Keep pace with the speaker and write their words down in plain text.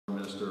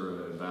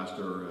Minister,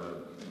 Ambassador,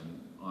 and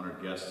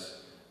honored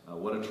guests.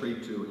 What a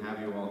treat to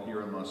have you all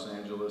here in Los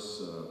Angeles,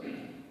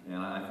 and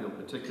I feel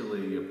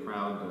particularly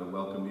proud to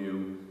welcome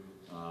you,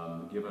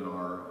 given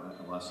our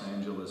Los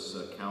Angeles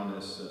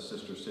Countess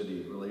sister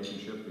city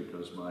relationship,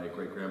 because my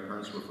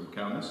great-grandparents were from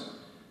Countess,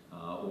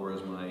 or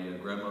as my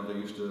grandmother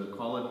used to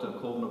call it,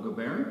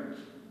 Kolbno-Gabern.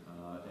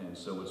 And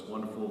so it's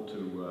wonderful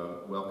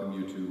to welcome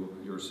you to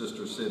your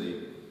sister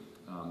city.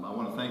 I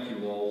want to thank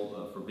you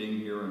all for being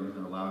here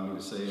and allowing me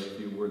to say a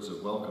few words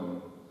of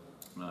welcome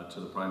to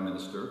the Prime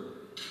Minister.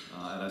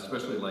 And I'd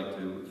especially like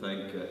to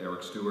thank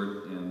Eric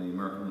Stewart and the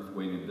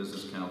American-Lithuanian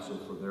Business Council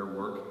for their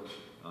work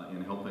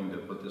in helping to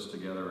put this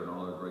together, and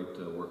all their great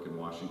work in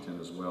Washington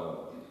as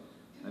well.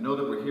 I know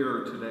that we're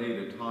here today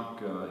to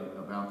talk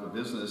about the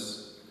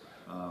business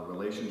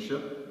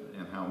relationship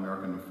and how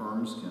American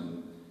firms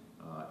can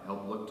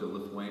help look to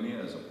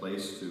Lithuania as a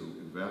place to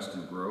invest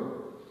and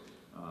grow.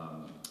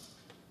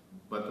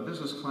 But the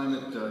business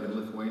climate in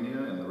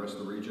Lithuania and the rest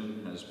of the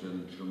region has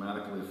been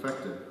dramatically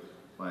affected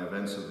by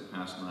events of the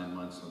past 9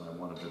 months, and I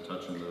wanted to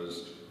touch on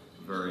those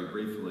very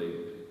briefly.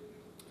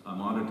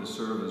 I'm honored to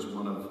serve as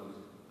one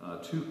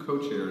of two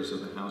co-chairs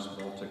of the House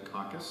Baltic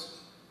Caucus,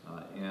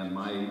 and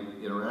my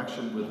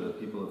interaction with the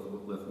people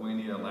of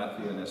Lithuania,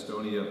 Latvia, and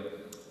Estonia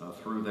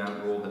through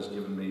that role has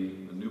given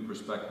me a new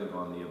perspective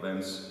on the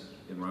events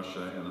in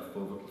Russia and the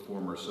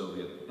former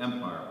Soviet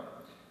Empire.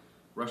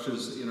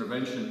 Russia's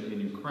intervention in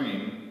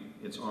Ukraine,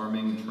 its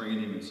arming,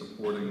 training, and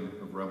supporting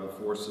of rebel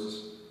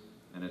forces,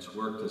 and its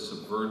work to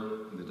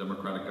subvert the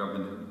democratic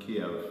government in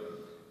Kiev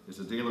is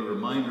a daily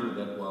reminder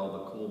that while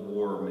the Cold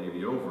War may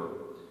be over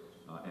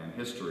and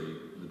history,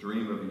 the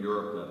dream of a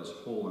Europe that is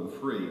whole and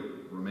free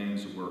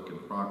remains a work in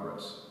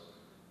progress.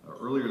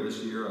 Earlier this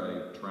year,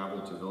 I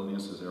traveled to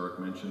Vilnius, as Eric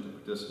mentioned, to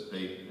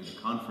participate in a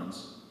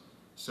conference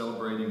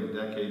celebrating a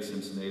decade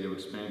since NATO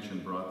expansion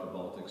brought the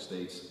Baltic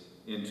states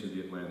into the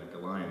Atlantic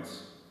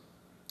Alliance.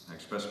 I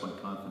expressed my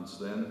confidence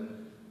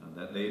then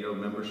that NATO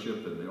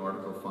membership and the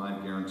Article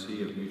 5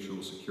 guarantee of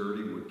mutual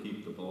security would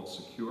keep the Balts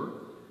secure,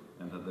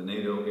 and that the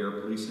NATO air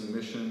policing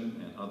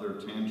mission and other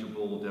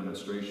tangible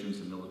demonstrations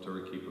of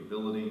military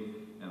capability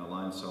and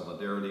alliance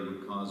solidarity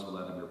would cause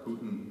Vladimir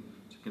Putin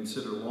to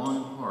consider long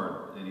and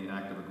hard any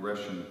act of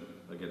aggression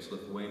against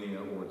Lithuania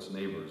or its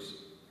neighbors.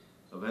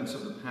 Events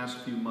of the past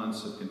few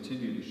months have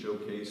continued to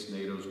showcase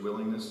NATO's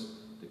willingness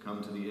to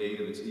come to the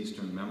aid of its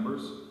eastern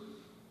members.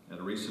 At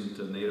a recent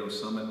NATO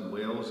summit in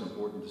Wales,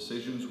 important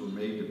decisions were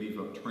made to beef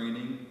up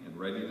training and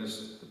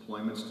readiness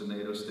deployments to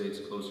NATO states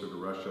closer to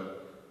Russia,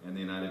 and the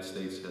United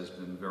States has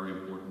been very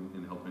important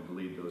in helping to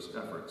lead those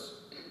efforts.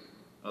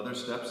 Other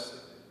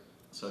steps,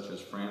 such as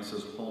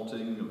France's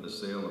halting of the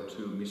sale of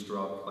 2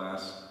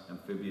 Mistral-class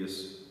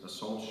amphibious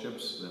assault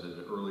ships that it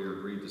had earlier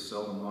agreed to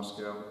sell to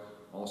Moscow,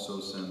 also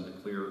send a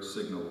clear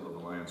signal of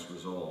alliance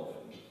resolve.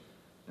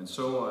 And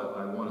so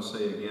I want to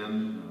say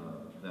again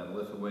that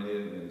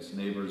Lithuania and its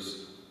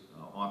neighbors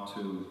ought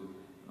to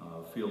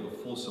feel the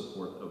full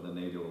support of the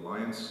NATO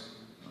alliance.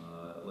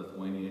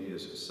 Lithuania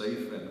is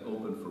safe and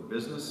open for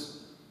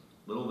business.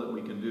 Little that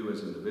we can do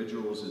as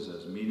individuals is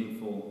as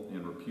meaningful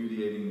in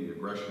repudiating the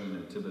aggression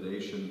and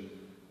intimidation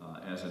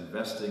as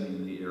investing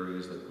in the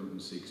areas that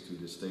Putin seeks to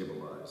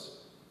destabilize.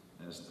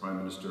 As the Prime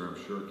Minister,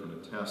 I'm sure, can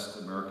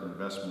attest, American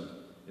investment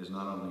is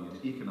not only an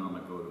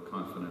economic vote of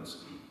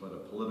confidence, but a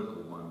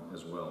political one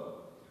as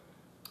well.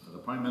 The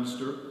Prime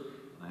Minister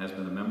has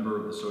been a member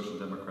of the Social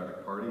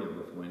Democratic Party of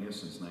Lithuania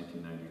since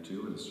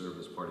 1992 and has served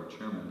as party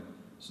chairman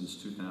since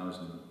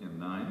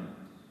 2009.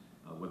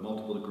 With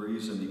multiple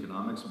degrees in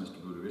economics, Mr.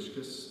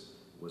 Budaviškis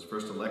was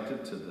first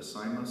elected to the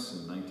Seimas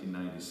in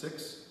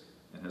 1996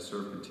 and has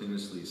served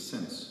continuously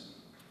since.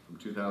 From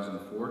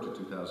 2004 to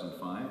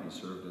 2005, he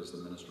served as the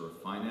Minister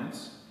of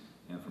Finance,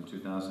 and from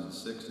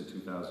 2006 to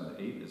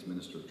 2008 as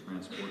Minister of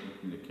Transport and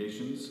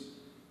Communications.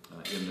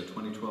 In the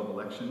 2012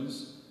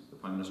 elections, the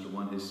Prime Minister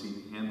won his seat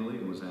handily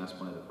and was asked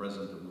by the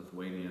President of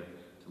Lithuania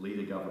to lead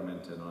a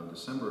government, and on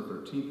December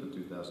 13th of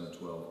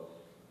 2012,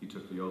 he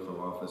took the oath of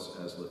office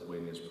as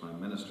Lithuania's Prime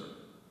Minister.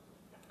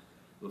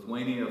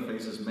 Lithuania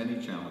faces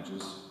many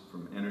challenges,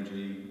 from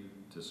energy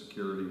to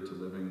security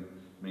to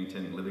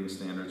maintaining living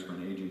standards for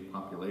an aging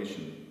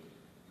population.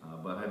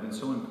 But I've been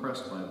so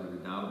impressed by the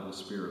redoubtable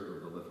spirit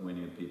of the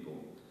Lithuanian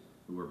people,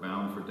 who were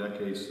bound for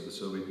decades to the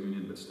Soviet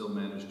Union but still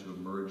managed to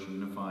emerge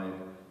unified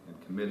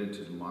and committed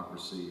to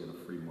democracy and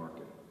a free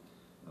market.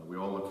 We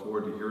all look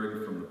forward to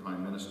hearing from the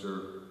Prime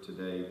Minister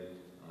today,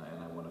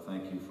 and I want to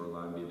thank you for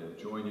allowing me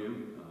to join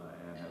you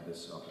and have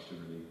this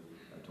opportunity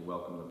to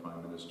welcome the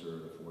Prime Minister,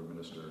 the Foreign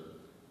Minister,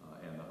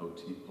 and the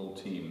whole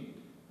team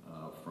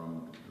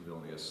from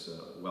Vilnius.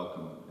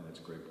 Welcome, and it's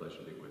a great pleasure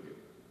to be with you.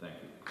 Thank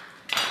you.